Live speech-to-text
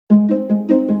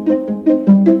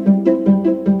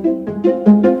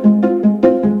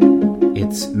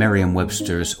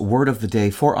Merriam-Webster's Word of the Day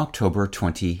for October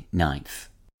 29th.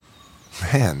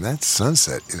 Man, that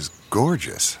sunset is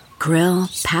gorgeous. Grill,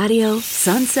 patio,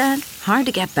 sunset. Hard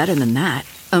to get better than that.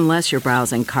 Unless you're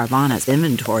browsing Carvana's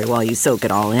inventory while you soak it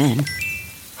all in.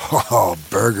 Oh,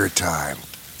 burger time.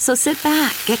 So sit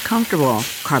back, get comfortable.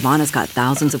 Carvana's got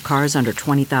thousands of cars under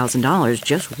 $20,000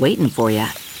 just waiting for you.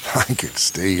 I could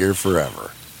stay here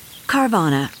forever.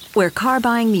 Carvana, where car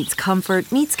buying meets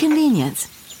comfort meets convenience.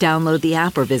 Download the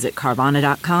app or visit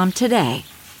Carvana.com today.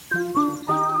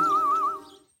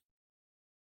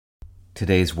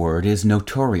 Today's word is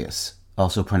notorious,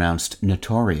 also pronounced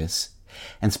notorious,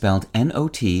 and spelled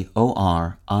Notorious.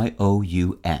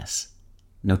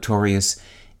 Notorious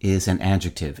is an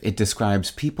adjective. It describes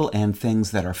people and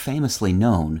things that are famously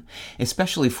known,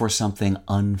 especially for something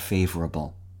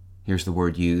unfavorable. Here's the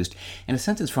word used in a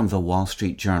sentence from the Wall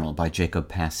Street Journal by Jacob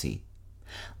Passy.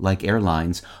 Like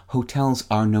airlines, hotels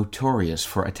are notorious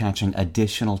for attaching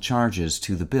additional charges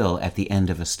to the bill at the end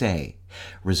of a stay: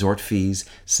 resort fees,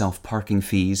 self-parking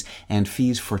fees, and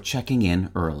fees for checking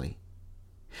in early.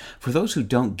 For those who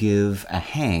don't give a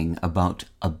hang about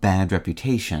a bad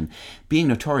reputation, being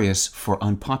notorious for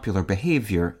unpopular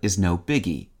behavior is no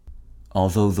biggie.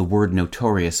 Although the word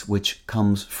notorious, which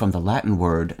comes from the Latin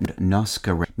word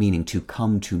noscere, meaning to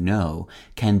come to know,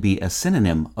 can be a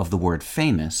synonym of the word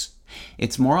famous,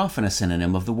 it's more often a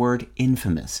synonym of the word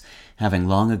infamous, having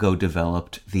long ago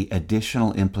developed the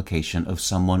additional implication of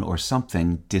someone or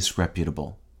something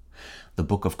disreputable. The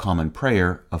Book of Common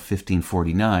Prayer of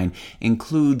 1549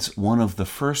 includes one of the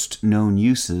first known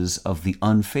uses of the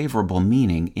unfavorable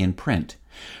meaning in print,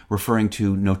 referring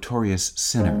to notorious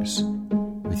sinners.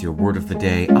 With your Word of the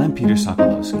Day, I'm Peter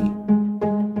Sokolowski.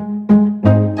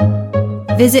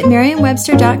 Visit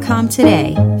Merriam-Webster.com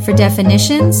today for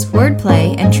definitions,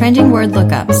 wordplay, and trending word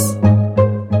lookups.